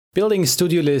Building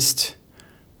Studiolist,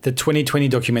 the 2020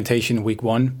 documentation week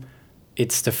 1.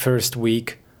 It's the first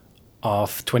week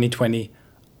of 2020.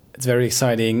 It's very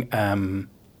exciting. And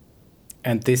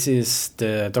this is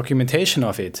the documentation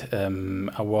of it.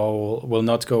 I will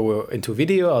not go into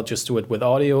video. I'll just do it with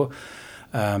audio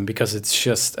because it's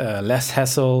just less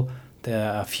hassle.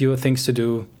 There are fewer things to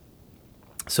do.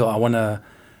 So I want to,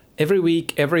 every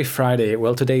week, every Friday,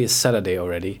 well, today is Saturday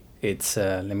already. It's,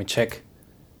 let me check.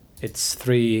 It's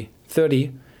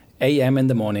 3:30 a.m. in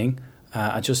the morning.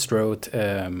 I just wrote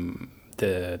the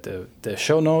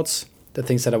show notes, the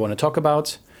things that I want to talk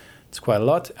about. It's quite a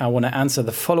lot. I want to answer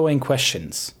the following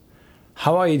questions.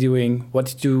 How are you doing? What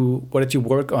did you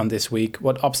work on this week?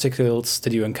 What obstacles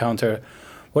did you encounter?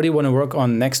 What do you want to work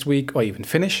on next week or even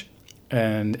finish?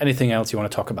 And anything else you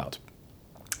want to talk about.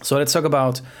 So let's talk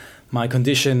about my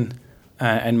condition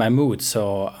and my mood.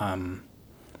 So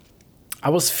I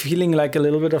was feeling like a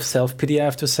little bit of self-pity, I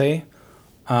have to say.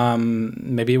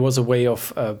 Maybe it was a way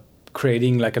of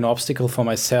creating like an obstacle for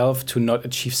myself to not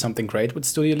achieve something great with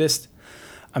Studiolist.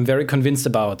 I'm very convinced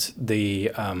about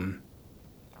Studiolist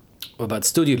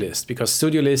because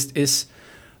Studiolist is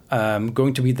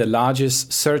going to be the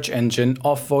largest search engine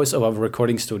of voiceover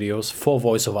recording studios for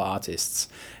voiceover artists.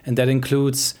 And that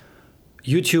includes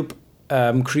YouTube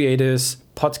creators,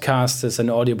 podcasters,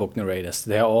 and audiobook narrators.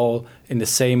 They're all in the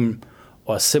same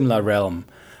or similar realm.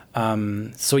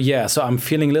 So I'm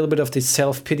feeling a little bit of this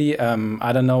self-pity.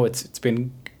 I don't know. It's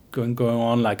been going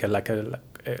on like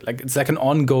it's like an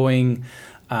ongoing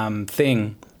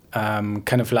thing,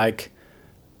 kind of like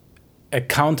a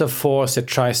counter force that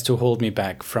tries to hold me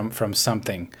back from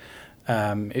something.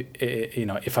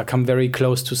 If I come very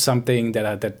close to something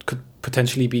that could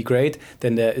potentially be great,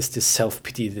 then there is this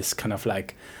self-pity, this kind of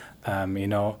like,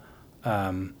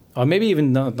 or maybe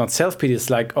even not self-pity. It's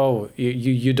like, oh,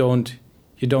 you don't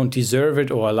deserve it,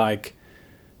 or like,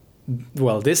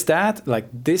 well, this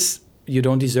you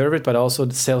don't deserve it, but also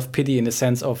the self-pity in the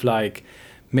sense of like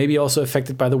maybe also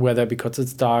affected by the weather because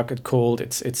it's dark, it's cold,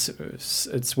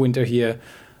 it's winter here,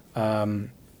 and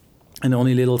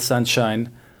only little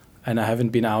sunshine, and I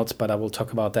haven't been out, but I will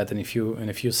talk about that in a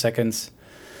few seconds.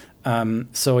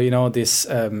 This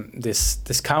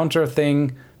counter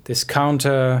thing, this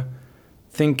counter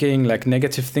thinking, like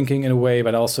negative thinking in a way,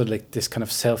 but also like this kind of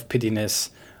self-pityness,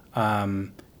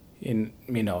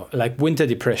 like winter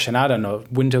depression, I don't know,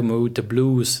 winter mood, the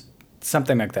blues,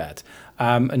 something like that.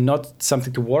 And not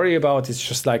something to worry about. It's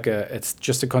just like it's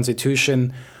just a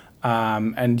constitution.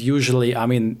 And usually,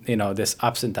 there's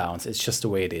ups and downs. It's just the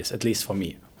way it is, at least for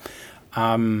me.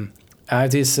 I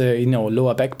have this,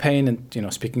 lower back pain,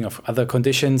 and, speaking of other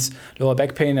conditions, lower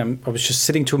back pain, I was just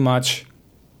sitting too much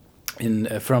in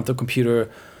front of the computer,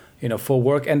 for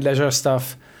work and leisure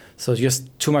stuff. So just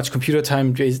too much computer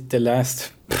time the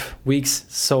last weeks.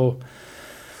 So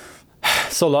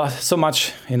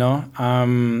much,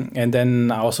 and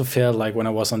then I also felt like when I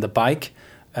was on the bike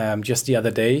just the other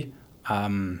day,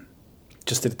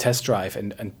 just did a test drive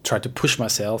and tried to push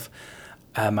myself.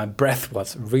 My breath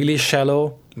was really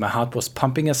shallow. My heart was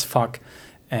pumping as fuck.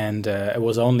 And it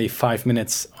was only 5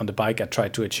 minutes on the bike. I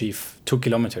tried to achieve 2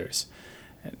 kilometers.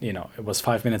 It was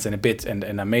 5 minutes and a bit,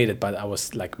 and I made it, but I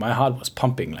was like, my heart was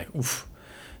pumping like, oof,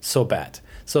 so bad.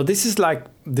 So this is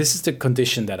the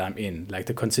condition that I'm in, like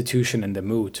the constitution and the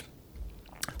mood.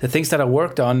 The things that I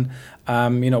worked on,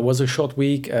 was a short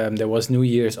week. There was New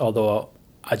Year's, although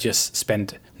I just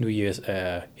spent New Year's,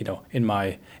 in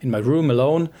my room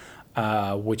alone,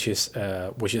 which is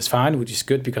fine, which is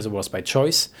good because it was by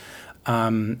choice.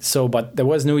 But there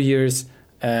was New Year's.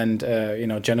 And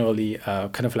generally,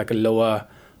 kind of like a lower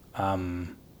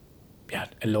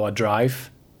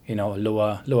drive,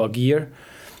 lower gear.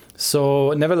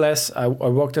 So, nevertheless, I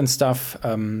worked on stuff.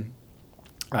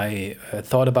 I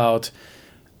thought about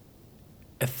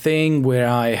a thing where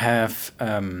I have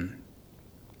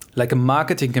like a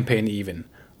marketing campaign even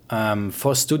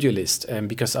for Studiolist,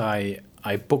 because I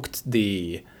booked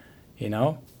the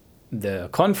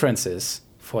conferences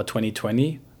for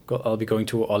 2020. I'll be going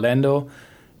to Orlando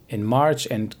in March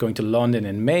and going to London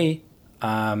in May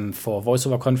for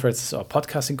voiceover conferences or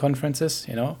podcasting conferences,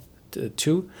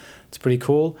 too. It's pretty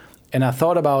cool. And I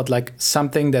thought about like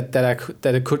something that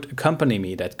could accompany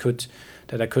me, that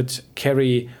I could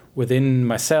carry within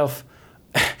myself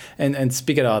and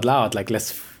speak it out loud, like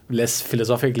less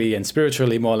philosophically and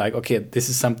spiritually, more like, okay, this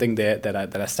is something that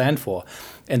I stand for.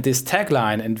 And this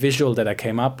tagline and visual that I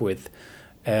came up with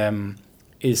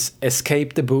is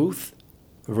escape the booth,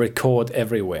 record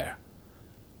everywhere.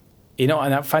 And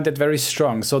I find that very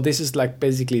strong. So this is like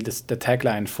basically the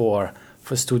tagline for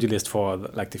Studiolist, for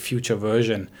like the future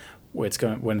version,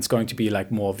 when it's going to be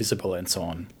like more visible and so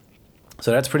on.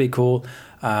 So that's pretty cool.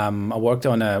 I worked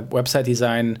on a website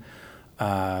design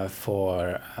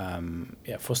for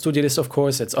Studiolist, of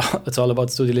course. It's all about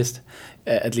Studiolist,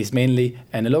 at least mainly.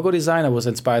 And the logo design, I was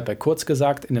inspired by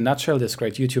Kurzgesagt. In a nutshell, this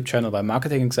great YouTube channel by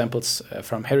marketing examples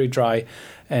from Harry Dry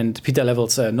and Peter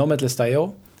Level's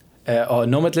Nomadlist.io or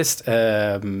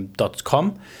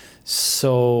Nomadlist.com.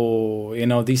 So,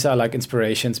 these are like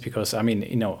inspirations because,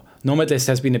 Nomadlist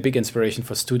has been a big inspiration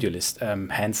for Studiolist,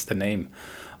 hence the name.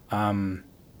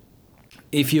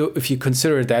 If you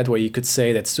consider it that way, you could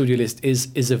say that Studiolist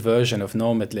is a version of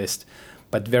Nomadlist,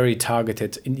 but very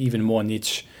targeted in even more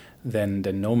niche than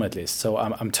Nomadlist. So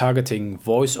I'm targeting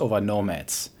voice-over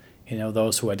nomads,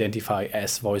 those who identify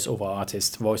as voice-over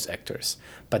artists, voice actors,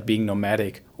 but being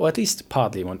nomadic, or at least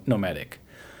partly nomadic.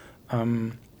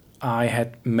 I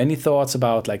had many thoughts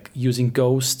about like using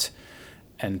Ghost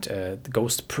and the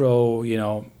Ghost Pro,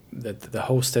 the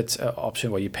hosted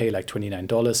option where you pay like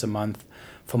 $29 a month.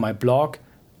 For my blog,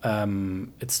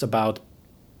 it's about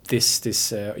this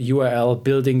URL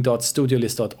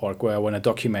building.studiolist.org, where I want to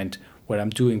document what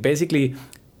I'm doing. Basically,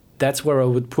 that's where I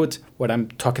would put what I'm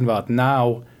talking about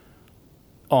now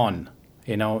on.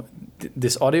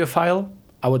 This audio file,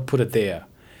 I would put it there.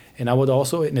 And I would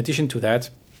also, in addition to that,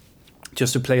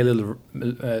 just to play a little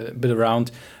bit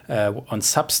around on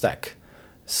Substack.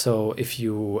 So if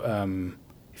you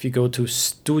go to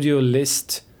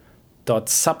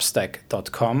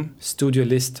studiolist.substack.com,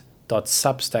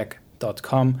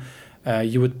 studiolist.substack.com,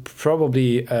 you would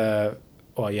probably,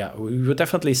 we would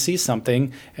definitely see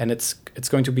something, and it's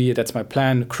going to be, that's my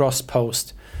plan,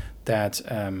 cross-post that,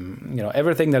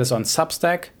 everything that is on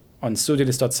Substack, on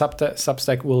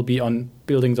studiolist.substack will be on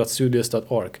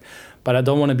building.studiolist.org. But I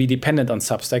don't want to be dependent on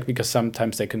Substack because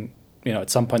sometimes they can, at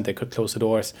some point they could close the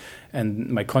doors and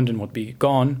my content would be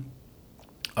gone.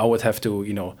 I would have to,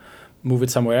 move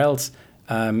it somewhere else.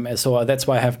 So that's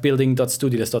why I have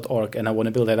building.studiolist.org, and I want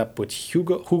to build that up with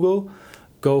Hugo,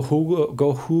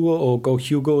 GoHugo.io.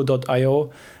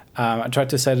 I tried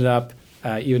to set it up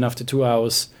even after 2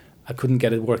 hours. I couldn't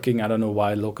get it working. I don't know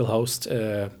why localhost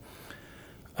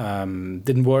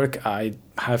didn't work. I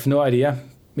have no idea.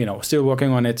 Still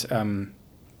working on it.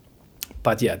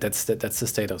 But yeah, that's the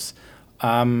status.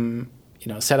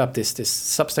 Set up this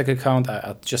Substack account.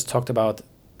 I just talked about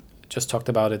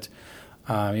it.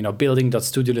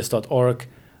 Building.studiolist.org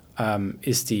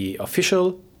is the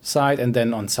official site, and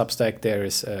then on Substack there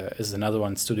is another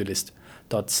one,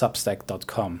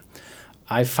 studiolist.substack.com.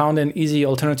 I found an easy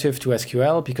alternative to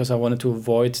SQL because I wanted to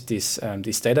avoid these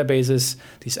databases,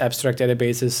 these abstract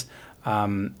databases.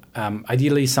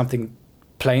 Ideally, something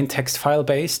plain text file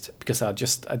based, because I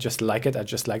just like it. I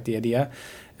just like the idea,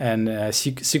 and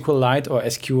SQLite or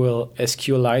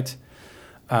SQLite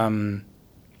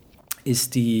is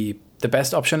the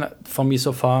best option for me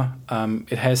so far.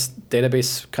 It has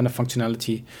database kind of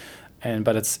functionality,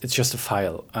 but it's just a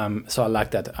file. So I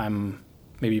like that.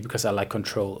 Maybe because I like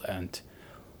control, and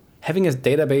having a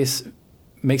database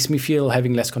makes me feel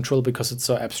having less control because it's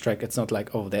so abstract. It's not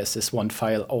like, oh, there's this one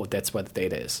file. Oh, that's where the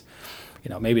data is.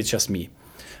 Maybe it's just me.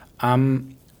 I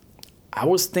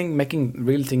was making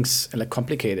real things like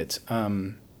complicated.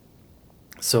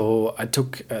 So I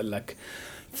took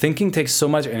thinking takes so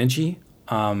much energy.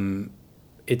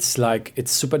 It's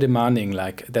super demanding.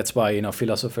 Like that's why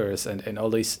philosophers and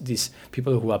all these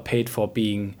people who are paid for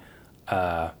being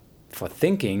for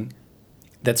thinking.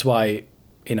 That's why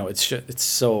it's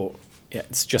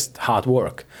just hard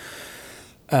work.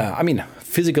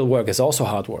 Physical work is also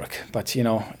hard work, but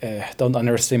don't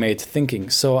underestimate thinking.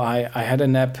 So I had a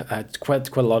nap,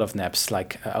 quite a lot of naps.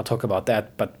 Like I'll talk about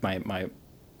that, but my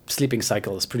sleeping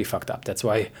cycle is pretty fucked up. That's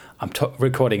why I'm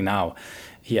recording now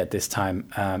here at this time,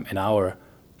 an hour.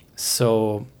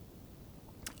 So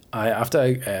after I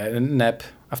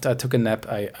took a nap,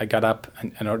 I got up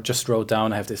and I just wrote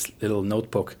down. I have this little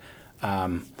notebook,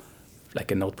 like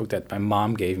a notebook that my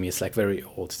mom gave me. It's like very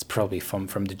old. It's probably from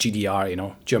the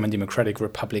GDR, German Democratic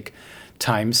Republic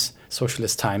times,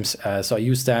 socialist times. So I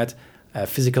used that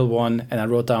physical one, and I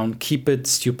wrote down, keep it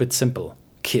stupid simple,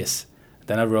 KISS.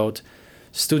 Then I wrote,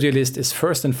 Studiolist is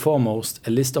first and foremost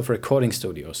a list of recording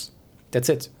studios. That's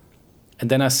it. And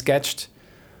then I sketched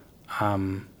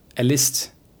a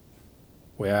list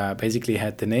where I basically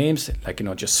had the names,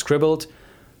 just scribbled,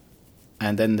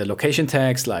 and then the location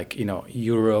tags,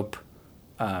 Europe,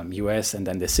 US, and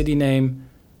then the city name,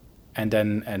 and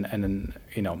then an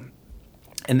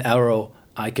arrow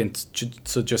icon,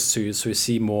 so you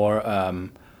see more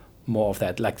more of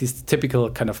that, like this typical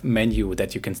kind of menu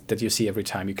that you see every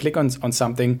time you click on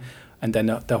something, and then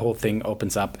the whole thing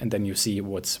opens up, and then you see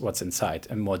what's inside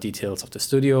and more details of the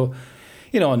studio,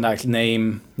 like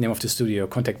name of the studio,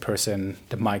 contact person,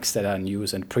 the mics that are in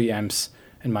use, and preamps,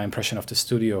 and my impression of the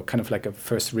studio, kind of like a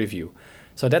first review.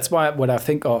 So that's what I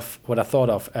thought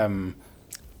of.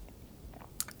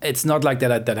 It's not like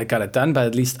that I got it done, but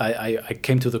at least I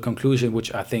came to the conclusion,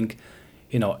 which I think,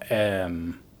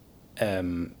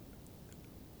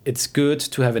 it's good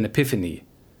to have an epiphany.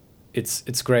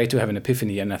 It's great to have an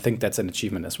epiphany, and I think that's an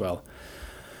achievement as well.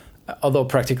 Although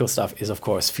practical stuff is, of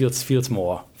course, feels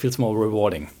more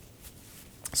rewarding.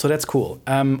 So that's cool.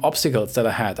 Obstacles that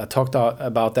I had, I talked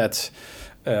about that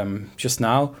just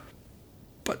now,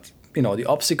 but the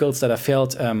obstacles that I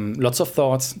felt, lots of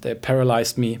thoughts, they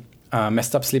paralyzed me,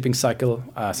 messed up sleeping cycle.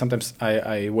 Sometimes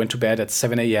I went to bed at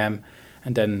 7 a.m.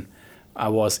 and then I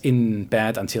was in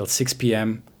bed until 6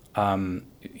 p.m.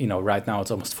 Right now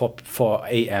it's almost 4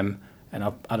 a.m. and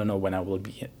I don't know when I will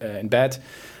be in bed.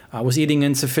 I was eating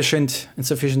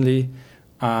insufficiently.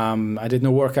 I did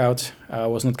no workout. I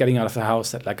was not getting out of the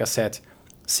house. Like I said,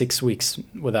 6 weeks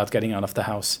without getting out of the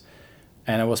house.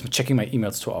 And I was checking my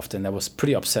emails too often. That was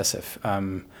pretty obsessive.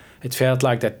 It felt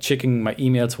like that checking my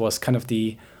emails was kind of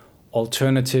the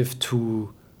alternative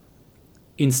to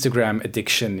Instagram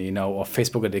addiction, or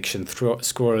Facebook addiction,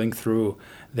 scrolling through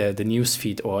the news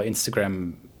feed or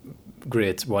Instagram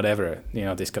grid, whatever,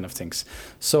 these kind of things.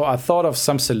 So I thought of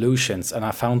some solutions, and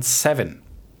I found 7.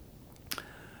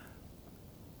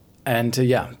 And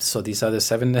so these are the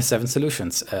seven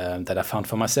solutions that I found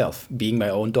for myself, being my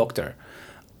own doctor.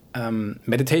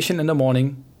 Meditation in the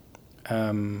morning,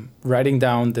 writing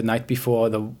down the night before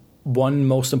the one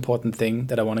most important thing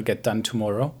that I want to get done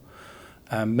tomorrow.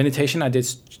 Meditation, I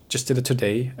just did it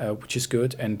today, which is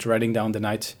good. And writing down the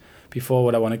night before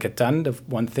what I want to get done, the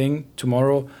one thing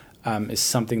tomorrow, is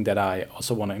something that I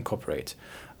also want to incorporate,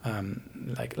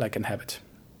 like a habit.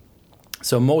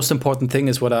 So most important thing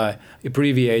is what I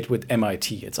abbreviate with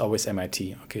MIT. It's always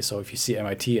MIT. Okay, so if you see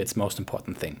MIT, it's most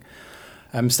important thing.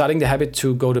 I'm starting the habit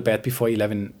to go to bed before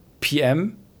 11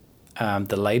 p.m.,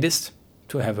 the latest,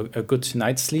 to have a good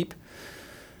night's sleep.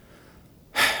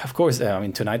 Of course,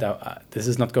 tonight this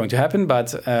is not going to happen,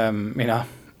 but I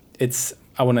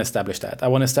want to establish that. I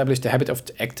want to establish the habit of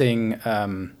acting.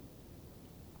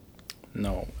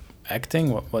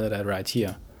 What did I write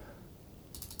here?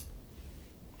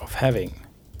 Of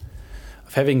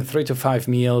having 3 to 5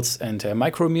 meals and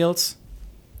micro meals.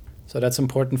 So that's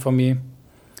important for me.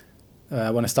 I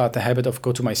want to start the habit of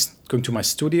going to my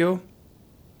studio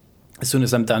as soon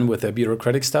as I'm done with the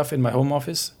bureaucratic stuff in my home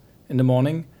office in the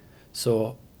morning.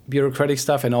 So bureaucratic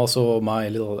stuff, and also my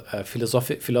little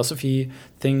philosophy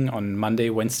thing on Monday,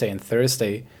 Wednesday, and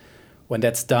Thursday. When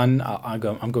that's done,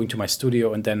 I'm going to my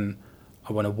studio, and then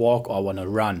I want to walk or I want to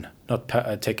run, not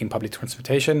taking public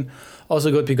transportation.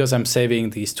 Also good because I'm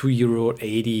saving these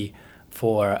 €2.80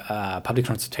 for public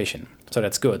transportation. So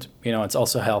that's good. It's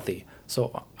also healthy.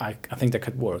 So I think that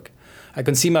could work. I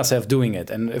can see myself doing it.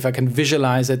 And if I can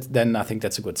visualize it, then I think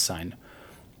that's a good sign.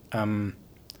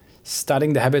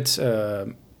 Starting the habit.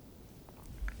 I'm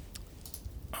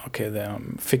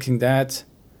fixing that.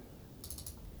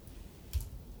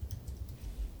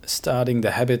 Starting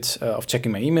the habit of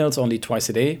checking my emails only twice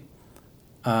a day.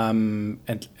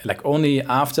 And like only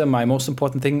after my most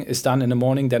important thing is done in the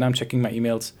morning, then I'm checking my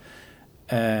emails.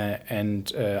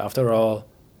 After all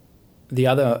the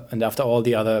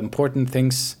other important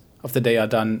things of the day are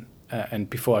done, and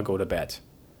before I go to bed.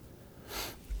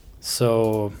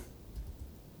 So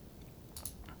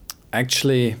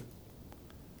actually,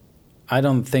 I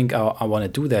don't think I want to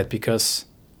do that, because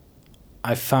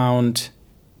I found.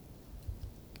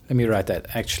 Let me write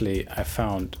that. Actually, I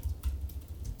found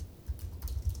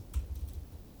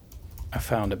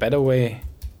a better way.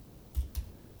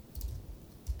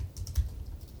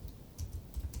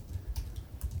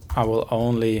 I will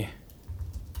only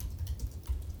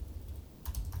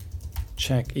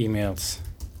check emails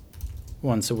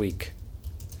once a week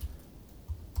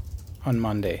on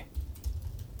Monday.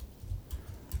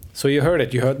 So you heard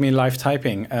it. You heard me live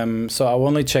typing. So I will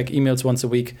only check emails once a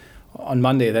week on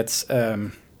Monday. That's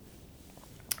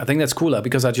I think that's cooler,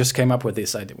 because I just came up with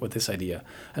this idea,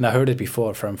 and I heard it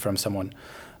before from someone.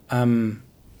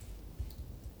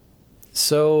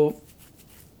 So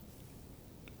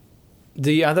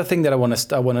the other thing that I want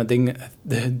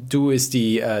to do is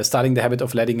the starting the habit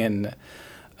of letting an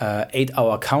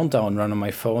 8-hour countdown run on my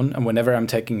phone, and whenever I'm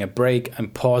taking a break, I'm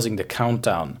pausing the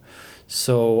countdown.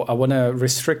 So I want to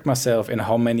restrict myself in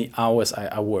how many hours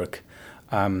I work.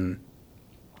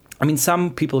 I mean, some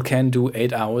people can do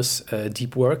 8 hours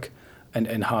deep work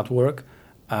and hard work,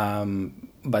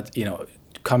 but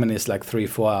common is like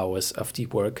 3-4 hours of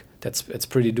deep work. It's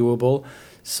pretty doable.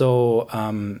 So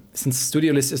since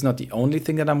Studiolist is not the only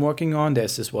thing that I'm working on,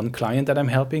 there's this one client that I'm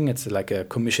helping. It's like a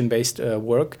commission-based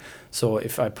work. So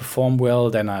if I perform well,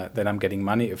 then I'm getting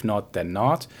money. If not, then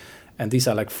not. And these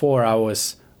are like 4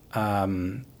 hours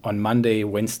on Monday,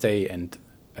 Wednesday, and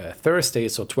Thursday.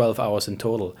 So 12 hours in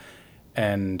total.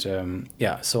 And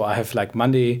so I have like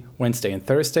Monday, Wednesday, and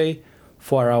Thursday,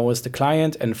 4 hours the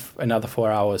client, and another 4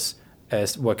 hours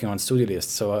as working on Studiolist.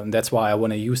 So that's why I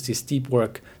want to use this deep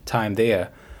work time there.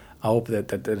 I hope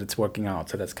that it's working out.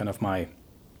 So that's kind of my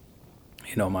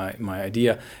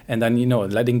idea. And then,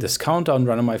 letting this countdown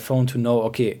run on my phone to know,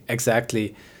 okay,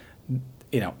 exactly,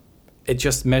 it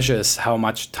just measures how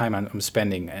much time I'm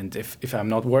spending. And if I'm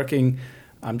not working,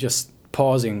 I'm just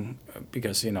pausing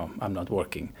because, I'm not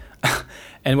working.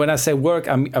 And when I say work,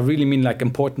 I really mean like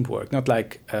important work, not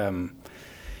like...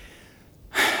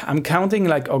 I'm counting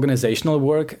like organizational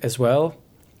work as well,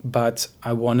 but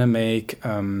I want to make,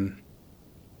 I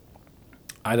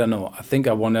don't know. I think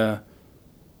I want to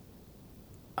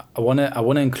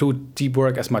include deep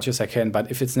work as much as I can. But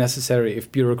if it's necessary,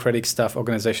 if bureaucratic stuff,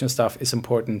 organizational stuff is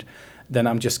important, then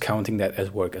I'm just counting that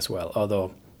as work as well.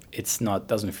 Although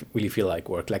doesn't really feel like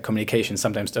work. Like communication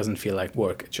sometimes doesn't feel like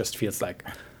work. It just feels like,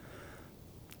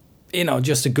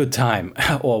 just a good time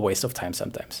or a waste of time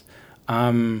sometimes.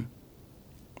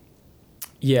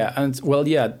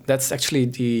 That's actually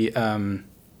the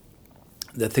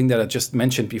thing that I just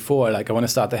mentioned before. Like I want to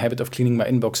start the habit of cleaning my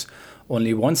inbox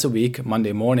only once a week,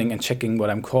 Monday morning, and checking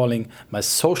what I'm calling my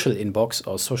social inbox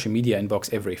or social media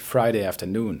inbox every Friday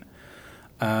afternoon.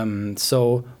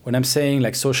 So when I'm saying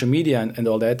like social media and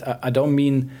all that, I don't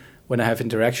mean when I have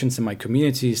interactions in my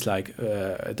communities like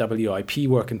WIP,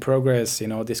 Work in Progress,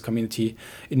 this community,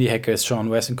 Indie Hackers, Sean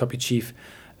West, and Copy Chief.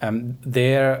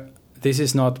 This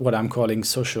is not what I'm calling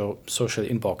social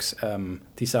inbox.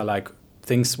 These are like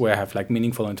things where I have like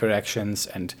meaningful interactions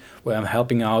and where I'm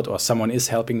helping out or someone is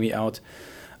helping me out.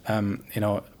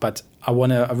 But I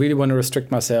really want to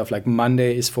restrict myself. Like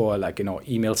Monday is for like,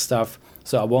 email stuff.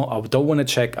 So I don't want to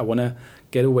check. I want to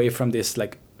get away from this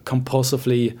like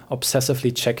compulsively,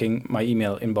 obsessively checking my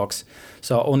email inbox.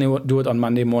 So I only do it on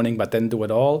Monday morning, but then do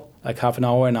it all, like half an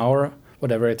hour,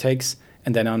 whatever it takes.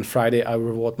 And then on Friday, I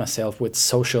reward myself with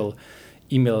social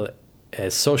email,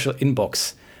 social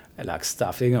inbox like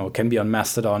stuff. It can be on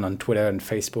Mastodon, on Twitter and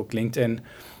Facebook, LinkedIn,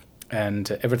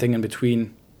 and everything in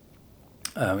between.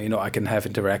 I can have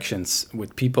interactions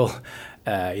with people,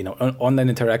 online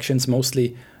interactions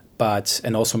mostly,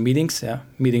 and also meetings. Yeah,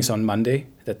 meetings on Monday.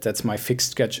 That's my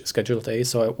fixed scheduled day.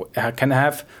 So I can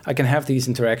have these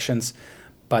interactions,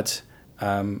 but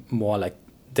more like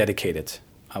dedicated,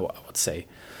 I would say.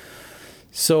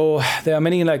 So there are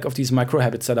many like of these micro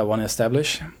habits that I want to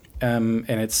establish, and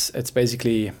it's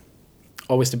basically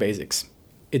always the basics.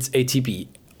 It's ATB,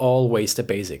 always the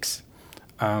basics.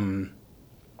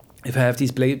 If I have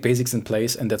these basics in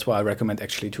place, and that's why I recommend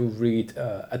actually to read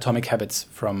Atomic Habits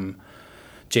from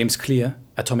James Clear,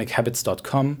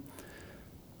 atomichabits.com.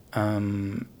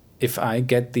 If I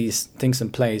get these things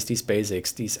in place, these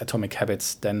basics, these atomic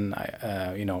habits, then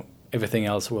everything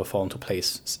else will fall into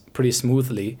place pretty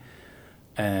smoothly.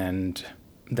 And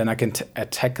then I can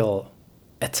tackle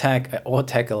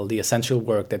the essential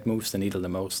work that moves the needle the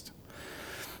most.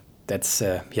 That's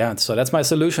so that's my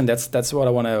solution. That's what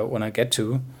I want to get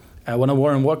to. I want to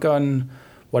work on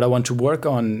what I want to work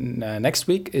on next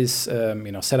week is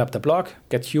set up the blog,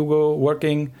 get Hugo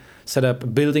working, set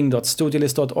up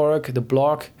building.studiolist.org, the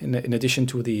blog in addition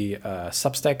to the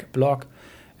Substack blog,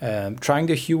 trying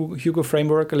the Hugo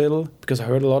framework a little because I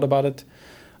heard a lot about it.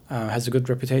 Has a good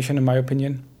reputation in my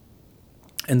opinion,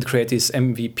 and create this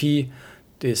MVP,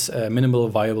 this minimal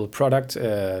viable product,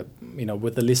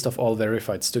 with the list of all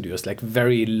verified studios, like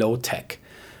very low tech.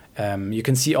 You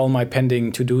can see all my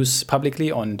pending to-dos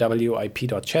publicly on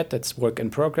wip.chat. That's work in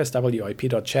progress,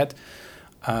 wip.chat,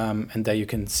 and there you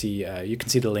can see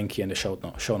the link here in the show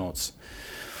notes.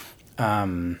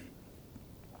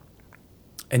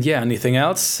 Anything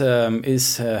else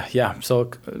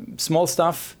so small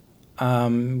stuff.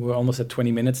 We're almost at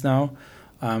 20 minutes now.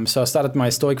 So I started my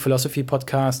Stoic Philosophy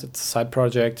podcast. It's a side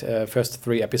project. First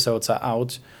 3 episodes are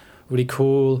out. Really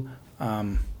cool. Let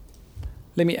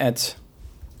me add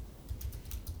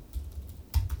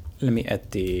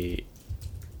the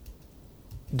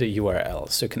URL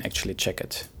so you can actually check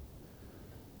it.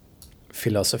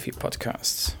 Philosophy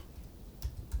podcasts.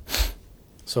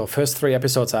 So first 3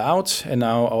 episodes are out, and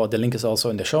now the link is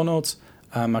also in the show notes.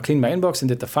 I cleaned my inbox and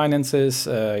did the finances.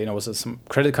 Was some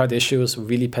credit card issues,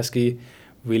 really pesky,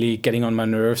 really getting on my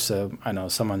nerves. I know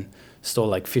someone stole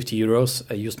like 50 euros.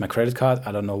 I used my credit card.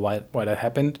 I don't know why that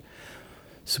happened.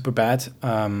 Super bad. So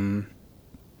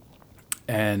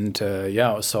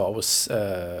I was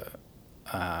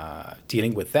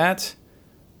dealing with that.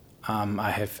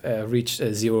 I have reached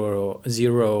zero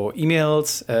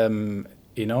emails.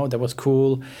 That was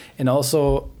cool. And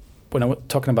also, when I was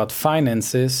talking about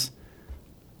finances,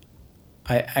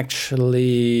 I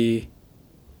actually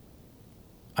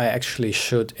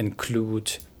should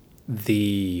include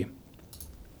the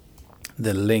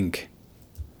link.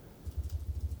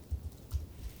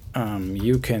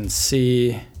 You can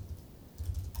see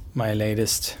my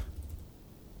latest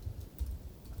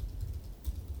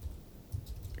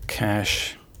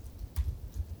cash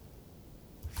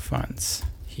funds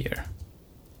here.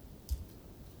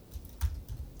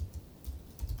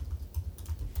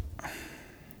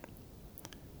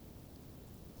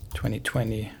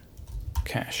 $2020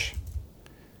 cash.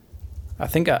 I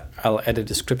think I'll add a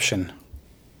description.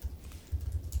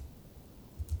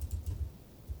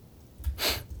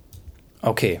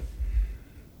 Okay,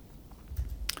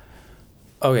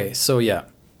 so yeah.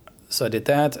 So I did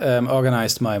that,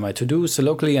 organized my to-dos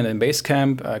locally and in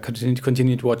Basecamp. I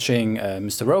continued watching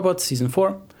Mr. Robot Season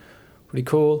 4. Pretty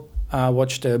cool.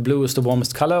 Watched Blue is the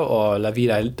Warmest Color, or La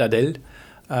Vida d'Adele,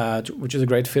 which is a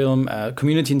great film.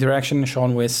 Community interaction,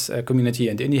 Sean Wiss, community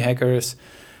and indie hackers.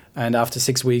 And after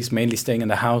 6 weeks, mainly staying in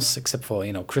the house, except for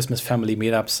Christmas family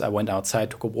meetups, I went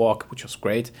outside, took a walk, which was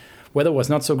great. Weather was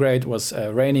not so great, it was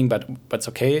raining, but it's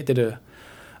okay. Did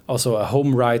also a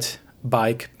home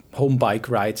bike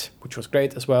ride, which was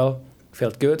great as well.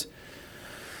 Felt good.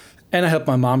 And I helped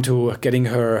my mom to getting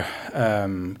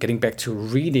back to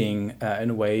reading in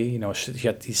a way. She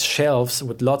had these shelves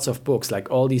with lots of books, like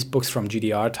all these books from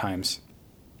GDR times.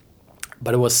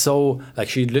 But it was so, like,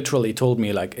 she literally told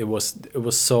me, like, it was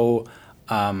so,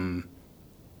 I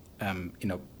don't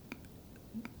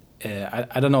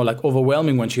know, like,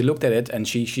 overwhelming when she looked at it, and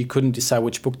she couldn't decide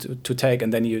which book to take,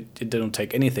 and then you didn't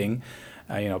take anything,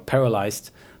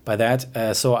 paralyzed by that.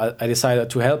 So I decided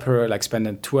to help her, like,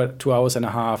 spend 2 hours and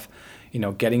a half,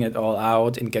 getting it all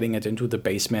out and getting it into the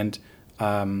basement.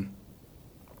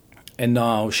 And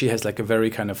now she has like a very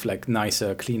kind of like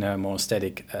nicer, cleaner, more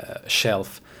aesthetic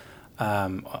shelf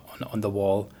on the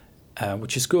wall,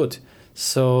 which is good.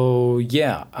 So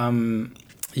yeah,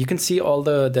 you can see all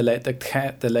the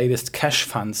latest cash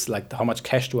funds, like how much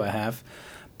cash do I have,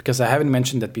 because I haven't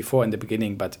mentioned that before in the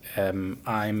beginning, but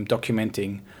I'm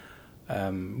documenting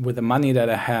with the money that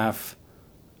I have,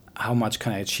 how much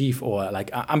can I achieve, or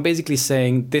like I'm basically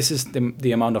saying this is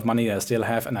the amount of money that I still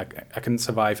have, and I can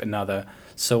survive another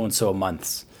so and so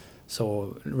months.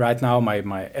 So right now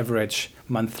my average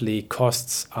monthly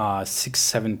costs are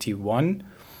 671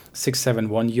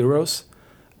 euros,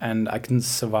 and I can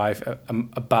survive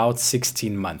about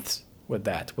 16 months with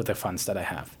the funds that I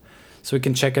have. So you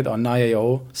can check it on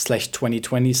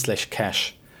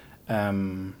nio/2020/cash.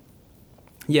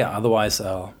 Otherwise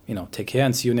I'll take care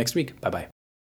and see you next week. Bye bye.